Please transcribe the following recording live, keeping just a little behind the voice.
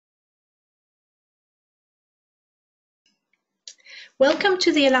Welcome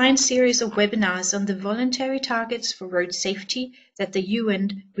to the Alliance series of webinars on the voluntary targets for road safety that the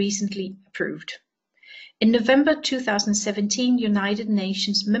UN recently approved. In November 2017, United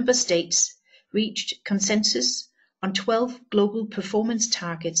Nations member states reached consensus on 12 global performance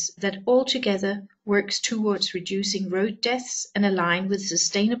targets that altogether works towards reducing road deaths and align with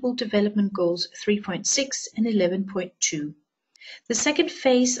Sustainable Development Goals 3.6 and 11.2. The second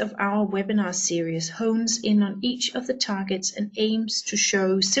phase of our webinar series hones in on each of the targets and aims to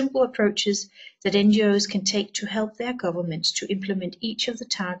show simple approaches that NGOs can take to help their governments to implement each of the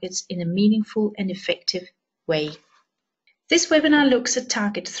targets in a meaningful and effective way. This webinar looks at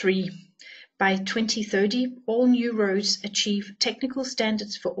Target 3. By 2030, all new roads achieve technical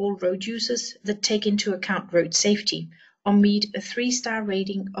standards for all road users that take into account road safety or meet a 3-star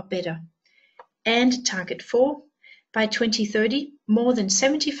rating or better. And Target 4. By 2030, more than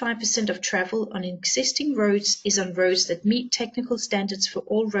 75% of travel on existing roads is on roads that meet technical standards for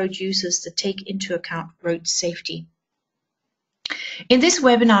all road users that take into account road safety. In this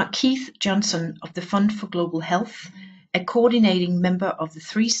webinar, Keith Johnson of the Fund for Global Health, a coordinating member of the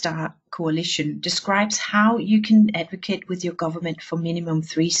 3-Star Coalition, describes how you can advocate with your government for minimum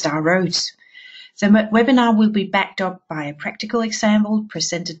 3-star roads. The webinar will be backed up by a practical example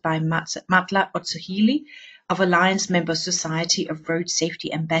presented by Maatla Otsogile of Alliance Member Society of Road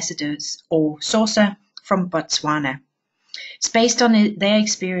Safety Ambassadors, or SOSA, from Botswana. It's based on their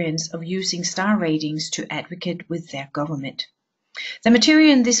experience of using star ratings to advocate with their government. The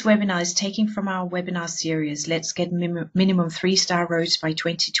material in this webinar is taken from our webinar series, Let's Get Minimum 3-Star Roads by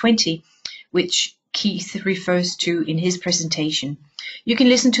 2020, which Keith refers to in his presentation. You can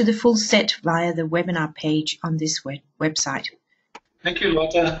listen to the full set via the webinar page on this website. Thank you,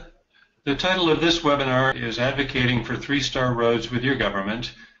 Lotta. The title of this webinar is Advocating for 3-Star Roads with Your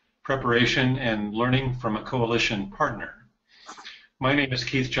Government, Preparation and Learning from a Coalition Partner. My name is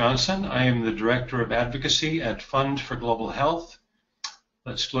Keith Johnson. I am the Director of Advocacy at Fund for Global Health.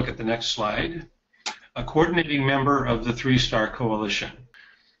 Let's look at the next slide. A coordinating member of the 3-Star Coalition.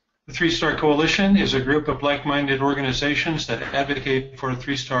 The 3-Star Coalition is a group of like-minded organizations that advocate for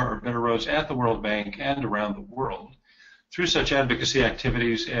 3-star or better roads at the World Bank and around the world, through such advocacy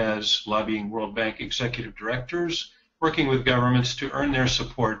activities as lobbying World Bank executive directors, working with governments to earn their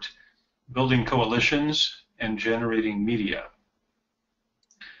support, building coalitions, and generating media.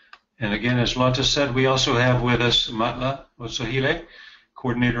 And again, as Lotta said, we also have with us Maatla Otsogile,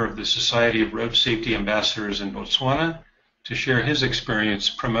 coordinator of the Society of Road Safety Ambassadors in Botswana, to share his experience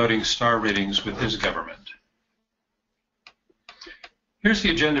promoting star ratings with his government. Here's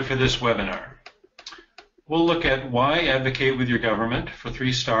the agenda for this webinar. We'll look at why advocate with your government for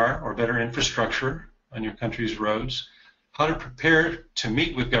 3-star or better infrastructure on your country's roads, how to prepare to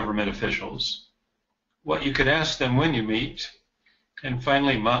meet with government officials, what you could ask them when you meet, and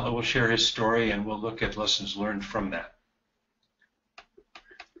finally, Maatla will share his story and we'll look at lessons learned from that.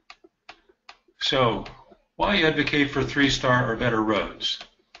 So, why advocate for 3-star or better roads?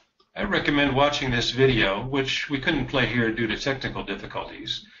 I recommend watching this video, which we couldn't play here due to technical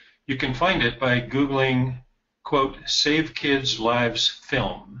difficulties. You can find it by Googling, quote, Save Kids' Lives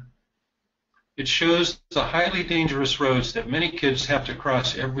Film. It shows the highly dangerous roads that many kids have to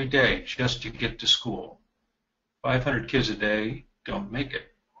cross every day just to get to school. 500 kids a day don't make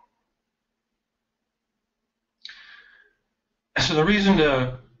it. So the reason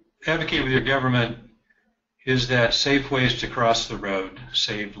to advocate with your government is that safe ways to cross the road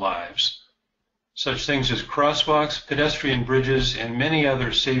save lives. Such things as crosswalks, pedestrian bridges, and many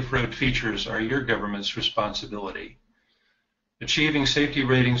other safe road features are your government's responsibility. Achieving safety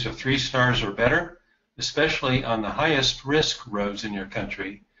ratings of 3 stars or better, especially on the highest risk roads in your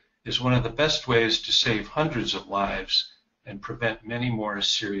country, is one of the best ways to save hundreds of lives and prevent many more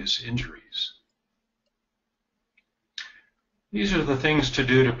serious injuries. These are the things to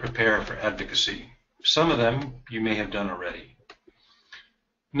do to prepare for advocacy. Some of them you may have done already.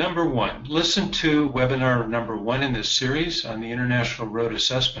 Number 1, listen to webinar number 1 in this series on the International Road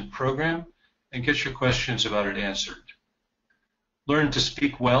Assessment Program and get your questions about it answered. Learn to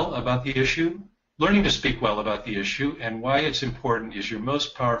speak well about the issue. Learning to speak well about the issue and why it's important is your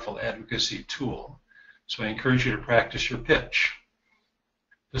most powerful advocacy tool. So I encourage you to practice your pitch.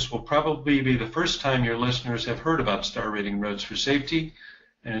 This will probably be the first time your listeners have heard about star rating roads for safety,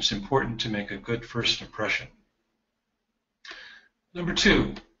 and it's important to make a good first impression. Number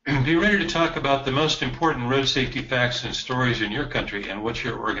 2, be ready to talk about the most important road safety facts and stories in your country and what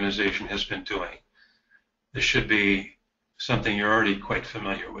your organization has been doing. This should be something you're already quite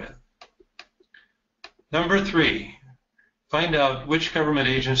familiar with. Number 3, find out which government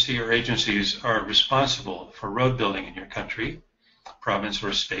agency or agencies are responsible for road building in your country province,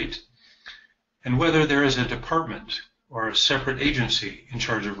 or state, and whether there is a department or a separate agency in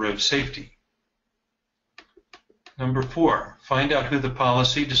charge of road safety. Number 4, find out who the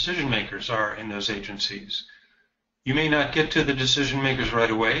policy decision makers are in those agencies. You may not get to the decision makers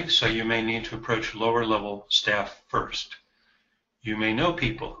right away, so you may need to approach lower level staff first. You may know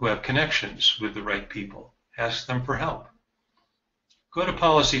people who have connections with the right people. Ask them for help. Go to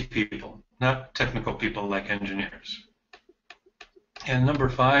policy people, not technical people like engineers. And number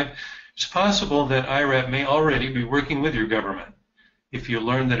 5, it's possible that IRAP may already be working with your government. If you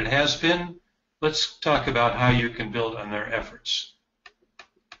learn that it has been, let's talk about how you can build on their efforts.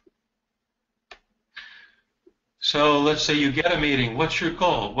 So let's say you get a meeting. What's your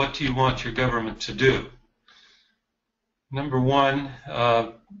goal? What do you want your government to do? Number 1,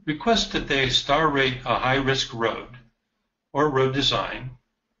 request that they star rate a high-risk road or road design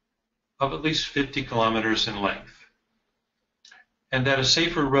of at least 50 kilometers in length, and that a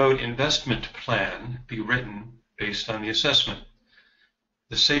safer road investment plan be written based on the assessment.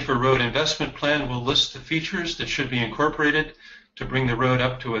 The safer road investment plan will list the features that should be incorporated to bring the road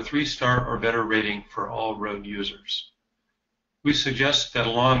up to a 3-star or better rating for all road users. We suggest that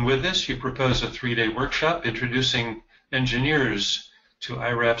along with this, you propose a 3-day workshop introducing engineers to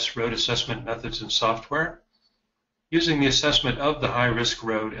IRAP's road assessment methods and software, using the assessment of the high-risk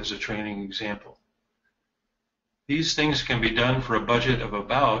road as a training example. These things can be done for a budget of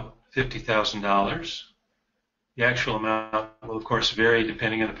about $50,000. The actual amount will, of course, vary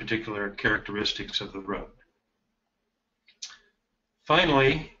depending on the particular characteristics of the road.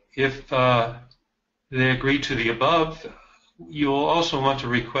 Finally, if they agree to the above, you'll also want to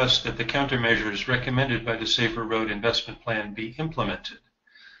request that the countermeasures recommended by the Safer Road Investment Plan be implemented.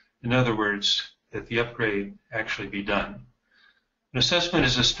 In other words, that the upgrade actually be done. An assessment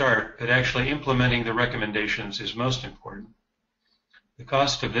is a start, but actually implementing the recommendations is most important. The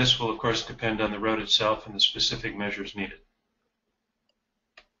cost of this will, of course, depend on the road itself and the specific measures needed.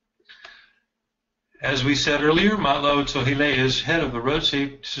 As we said earlier, Maatla Otsogile is head of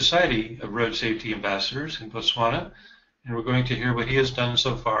the Society of Road Safety Ambassadors in Botswana, and we're going to hear what he has done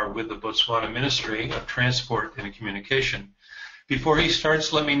so far with the Botswana Ministry of Transport and Communication. Before he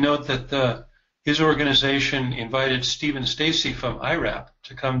starts, let me note that his organization invited Stephen Stacy from IRAP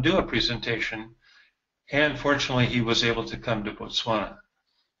to come do a presentation, and fortunately he was able to come to Botswana.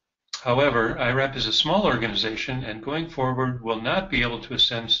 However, IRAP is a small organization, and going forward will not be able to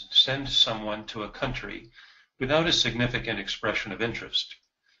send someone to a country without a significant expression of interest.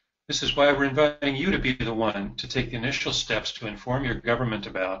 This is why we're inviting you to be the one to take the initial steps to inform your government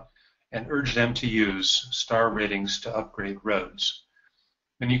about and urge them to use star ratings to upgrade roads.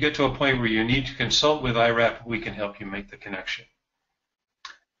 When you get to a point where you need to consult with IRAP, we can help you make the connection.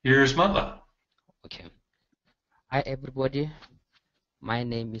 Here's Maatla. Okay. Hi, everybody. My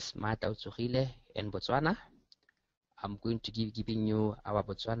name is Maatla Otsogile in Botswana. I'm going to giving you our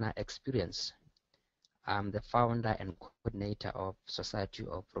Botswana experience. I'm the founder and coordinator of Society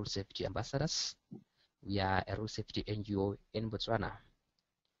of Road Safety Ambassadors. We are a road safety NGO in Botswana.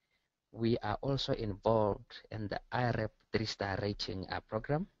 We are also involved in the IRAP 3-star rating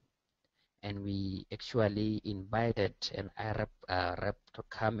program, and we actually invited an IRAP rep to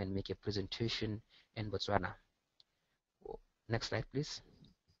come and make a presentation in Botswana. Next slide, please.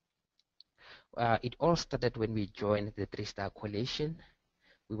 It all started when we joined the 3-star coalition.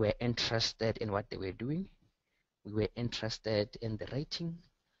 We were interested in what they were doing. We were interested in the rating,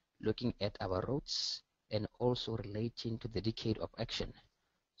 looking at our roads, and also relating to the decade of action.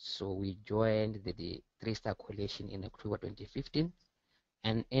 So we joined the 3-star coalition in October 2015,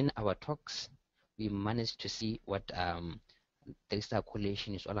 and in our talks, we managed to see what 3-star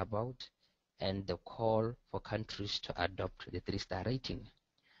coalition is all about, and the call for countries to adopt the 3-star rating.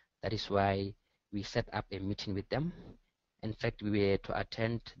 That is why we set up a meeting with them. In fact, we were to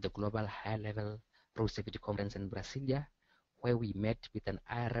attend the Global High-Level Road Safety Conference in Brasilia, where we met with an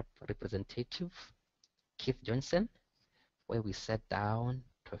IRAP representative, Keith Johnson, where we sat down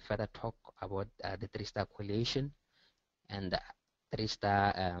to further talk about the 3-star coalition and the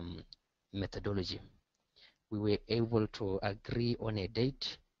 3-star methodology. We were able to agree on a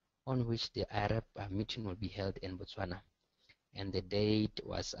date on which the IRAP meeting will be held in Botswana, and the date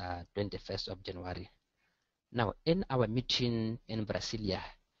was 21st of January. Now, in our meeting in Brasilia,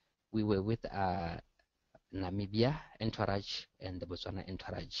 we were with Namibia entourage and the Botswana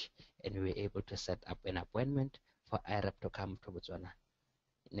entourage, and we were able to set up an appointment for IRAP to come to Botswana.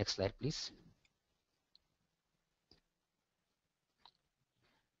 Next slide, please.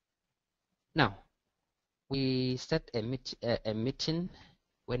 Now, we set a meeting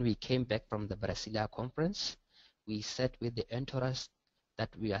when we came back from the Brasilia conference. we sat with the entourage that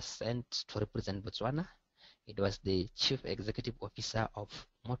we are sent to represent Botswana. It was the Chief Executive Officer of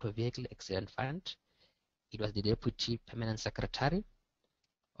Motor Vehicle Accident Fund. It was the Deputy Permanent Secretary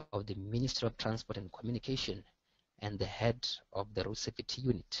of the Ministry of Transport and Communication and the head of the Road Safety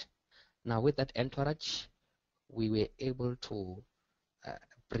Unit. Now, with that entourage, we were able to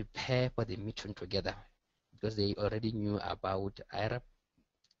prepare for the meeting together because they already knew about IRAP.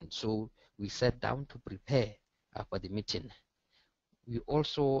 And so we sat down to prepare for the meeting. We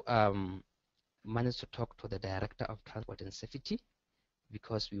also managed to talk to the Director of Transport and Safety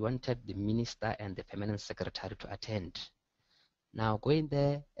because we wanted the Minister and the Permanent Secretary to attend. Now, going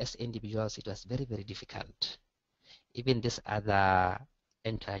there as individuals, it was very, very difficult. Even these other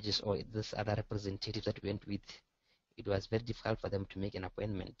entourages or these other representatives that we went with, it was very difficult for them to make an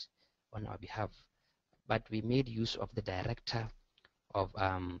appointment on our behalf. But we made use of the Director of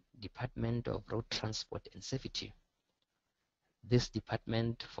Department of Road Transport and Safety. This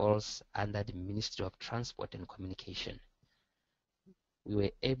department falls under the Ministry of Transport and Communication. We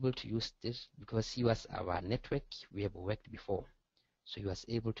were able to use this because he was our network. We have worked before. So he was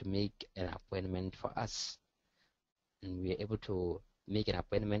able to make an appointment for us. And we were able to make an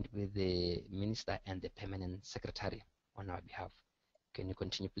appointment with the Minister and the Permanent Secretary on our behalf. Can you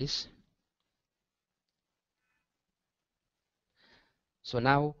continue, please? So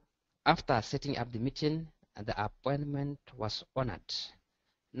now, after setting up the meeting, the appointment was honored.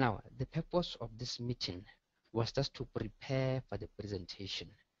 Now, the purpose of this meeting was just to prepare for the presentation,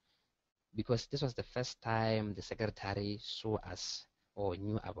 because this was the first time the secretary saw us or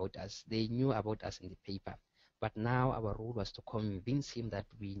knew about us. They knew about us in the paper, but now our role was to convince him that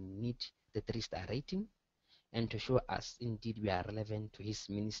we need the 3-star rating and to show us indeed we are relevant to his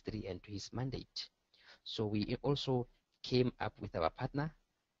ministry and to his mandate. So we also came up with our partner,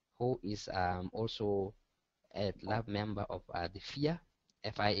 who is also a lab member of the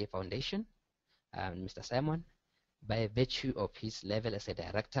FIA Foundation, Mr. Simon. By virtue of his level as a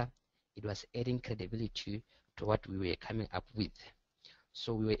director, it was adding credibility to what we were coming up with.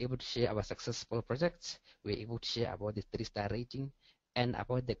 So we were able to share our successful projects. We were able to share about the 3-star rating and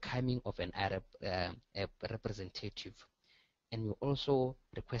about the coming of an Arab representative. And we also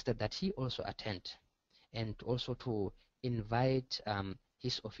requested that he also attend and also to invite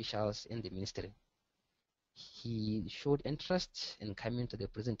his officials in the ministry. He showed interest in coming to the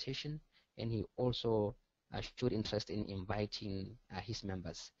presentation, and he also showed interest in inviting his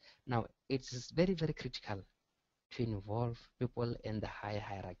members. Now, it is very, very critical to involve people in the high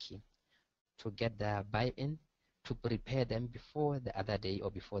hierarchy to get their buy-in, to prepare them before the other day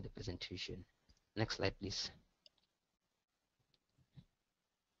or before the presentation. Next slide, please.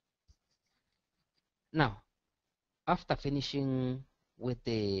 Now, after finishing with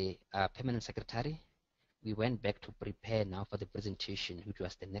the permanent secretary, we went back to prepare now for the presentation, which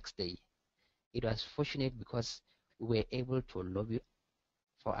was the next day. It was fortunate because we were able to lobby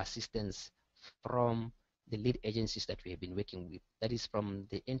for assistance from the lead agencies that we have been working with. That is from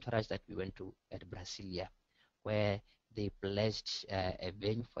the entourage that we went to at Brasilia, where they pledged a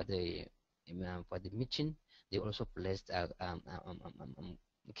venue for the meeting. They also pledged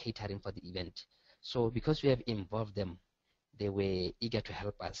catering for the event. So because we have involved them, they were eager to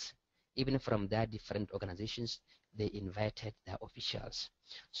help us. Even from their different organizations, they invited their officials.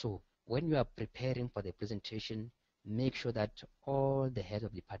 So when you are preparing for the presentation, make sure that all the heads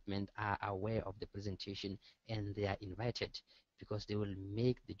of department are aware of the presentation and they are invited, because they will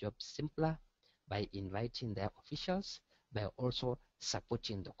make the job simpler by inviting their officials, by also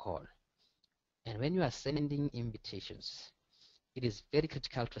supporting the call. And when you are sending invitations, it is very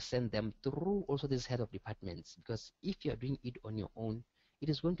critical to send them through also this head of departments, because if you are doing it on your own, it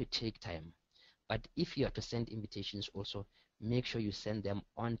is going to take time. But if you are to send invitations also, make sure you send them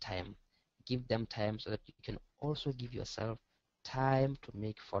on time. Give them time so that you can also give yourself time to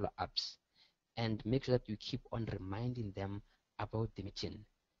make follow-ups, and make sure that you keep on reminding them about the meeting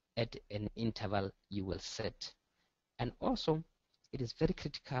at an interval you will set. And also, it is very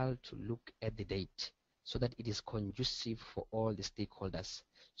critical to look at the date so that it is conducive for all the stakeholders,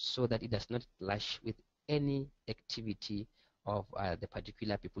 so that it does not clash with any activity of the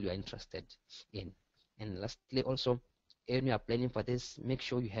particular people you are interested in. And lastly, also, when you are planning for this, make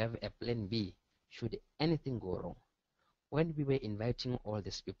sure you have a plan B should anything go wrong. When we were inviting all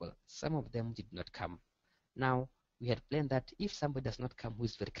these people, some of them did not come. Now, we had planned that if somebody does not come who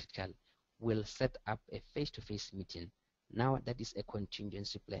is very critical, we'll set up a face-to-face meeting. Now that is a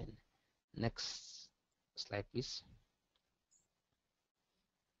contingency plan. Next slide, please.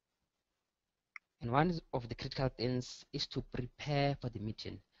 And one of the critical things is to prepare for the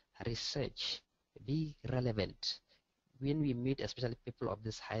meeting, research, be relevant. When we meet especially people of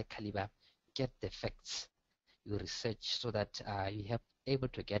this high caliber, get the facts, you research so that you have able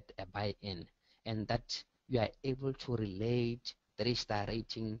to get a buy-in, and that you are able to relate 3-star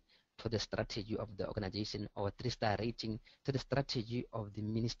rating to the strategy of the organization, or 3-star rating to the strategy of the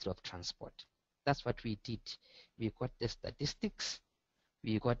Ministry of Transport. That's what we did. We got the statistics,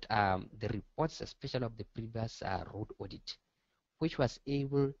 we got the reports, especially of the previous road audit, which was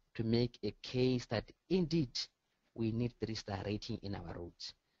able to make a case that indeed we need 3-star rating in our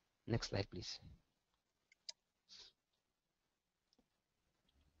roads. Next slide, please.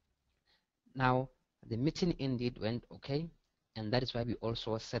 Now, the meeting indeed went okay, and that is why we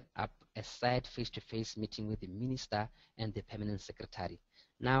also set up a side face-to-face meeting with the minister and the permanent secretary.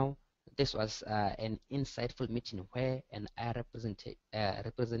 Now, this was an insightful meeting where an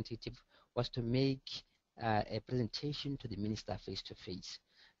representative was to make a presentation to the minister face-to-face.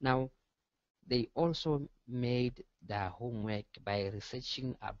 Now, they also made their homework by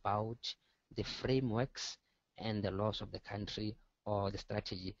researching about the frameworks and the laws of the country or the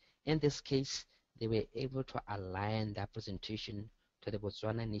strategy. In this case, they were able to align their presentation to the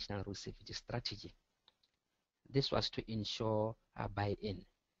Botswana National Road Safety Strategy. This was to ensure a buy-in.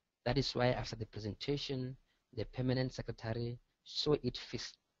 That is why after the presentation, the permanent secretary saw it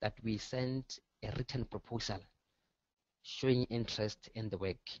fit that we sent a written proposal showing interest in the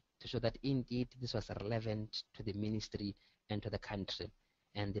work to show that indeed this was relevant to the ministry and to the country.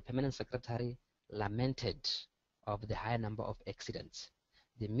 And the permanent secretary lamented of the high number of accidents.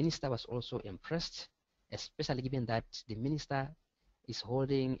 The minister was also impressed, especially given that the minister is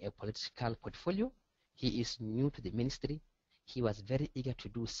holding a political portfolio. He is new to the ministry. He was very eager to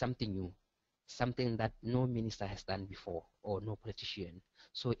do something new, something that no minister has done before, or no politician.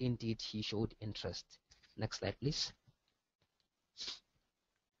 So indeed, he showed interest. Next slide, please.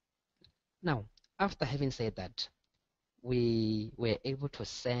 Now, after having said that, we were able to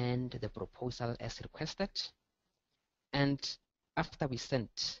send the proposal as requested. And after we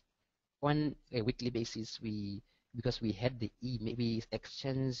sent on a weekly basis, because we had we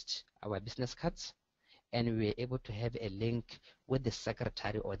exchanged our business cards, and we were able to have a link with the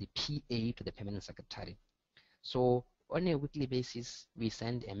secretary or the PA to the permanent secretary. So on a weekly basis, we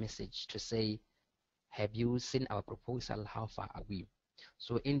send a message to say, have you seen our proposal? How far are we?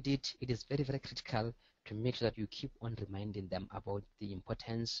 So indeed, it is very, very critical to make sure that you keep on reminding them about the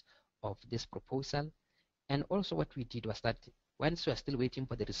importance of this proposal. And also what we did was that once we are still waiting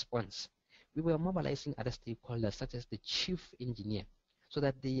for the response, we were mobilizing other stakeholders such as the chief engineer so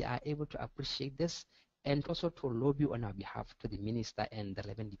that they are able to appreciate this and also to lobby on our behalf to the minister and the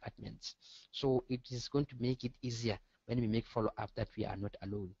relevant departments. So it is going to make it easier when we make follow-up that we are not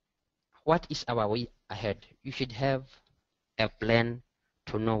alone. What is our way ahead? You should have a plan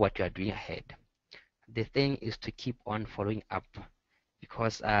to know what you are doing ahead. The thing is to keep on following up,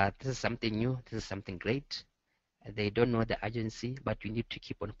 because this is something new, this is something great. They don't know the urgency, but you need to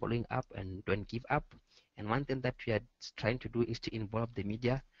keep on following up and don't give up. And one thing that we are trying to do is to involve the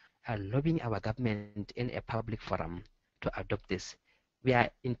media, lobbying our government in a public forum to adopt this. We are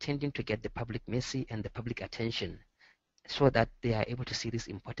intending to get the public mercy and the public attention so that they are able to see this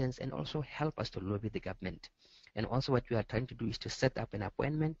importance and also help us to lobby the government. And also what we are trying to do is to set up an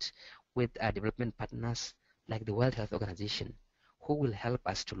appointment with our development partners like the World Health Organization, who will help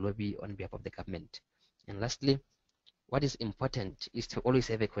us to lobby on behalf of the government. And lastly, what is important is to always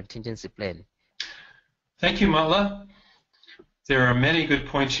have a contingency plan. Thank you, Maatla. There are many good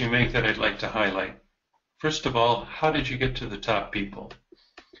points you make that I'd like to highlight. First of all, how did you get to the top people?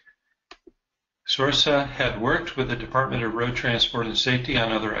 SORSA had worked with the Department of Road Transport and Safety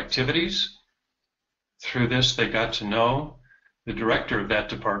on other activities. Through this, they got to know the director of that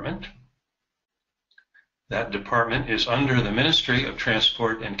department. That department is under the Ministry of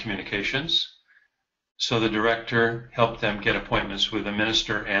Transport and Communications. So the director helped them get appointments with the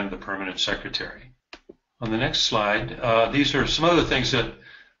minister and the permanent secretary. On the next slide, these are some other things that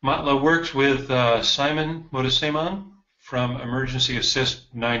Maatla worked with Simon Modeseman from Emergency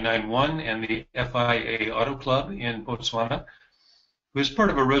Assist 991 and the FIA Auto Club in Botswana, who is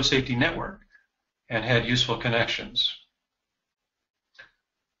part of a road safety network and had useful connections.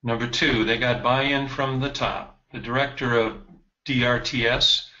 Number two, they got buy-in from the top. The director of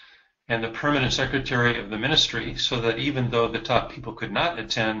DRTS and the permanent secretary of the ministry, so that even though the top people could not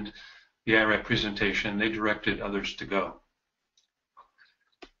attend the IRAP presentation, they directed others to go.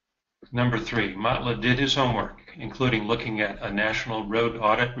 Number three, Maatla did his homework, including looking at a national road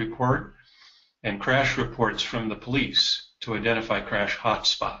audit report and crash reports from the police to identify crash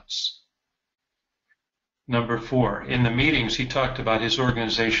hotspots. Number 4, in the meetings, he talked about his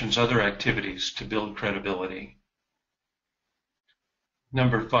organization's other activities to build credibility.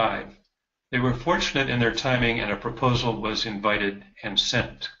 Number 5, they were fortunate in their timing and a proposal was invited and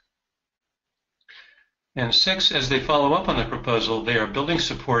sent. And 6, as they follow up on the proposal, they are building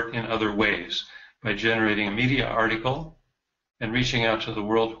support in other ways by generating a media article and reaching out to the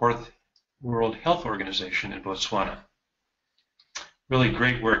World Health Organization in Botswana. Really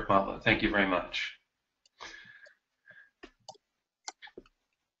great work, Maatla. Thank you very much.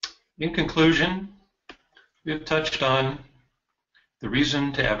 In conclusion, we have touched on the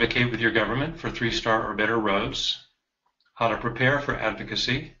reason to advocate with your government for 3-star or better roads, how to prepare for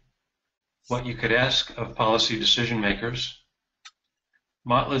advocacy, what you could ask of policy decision makers,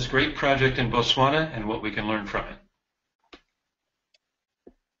 Maatla's great project in Botswana, and what we can learn from it.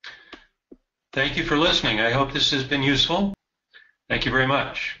 Thank you for listening. I hope this has been useful. Thank you very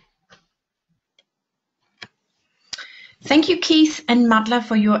much. Thank you, Keith and Maatla,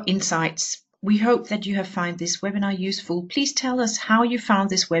 for your insights. We hope that you have found this webinar useful. Please tell us how you found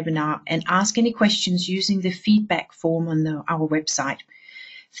this webinar and ask any questions using the feedback form on our website.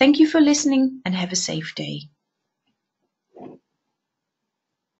 Thank you for listening and have a safe day.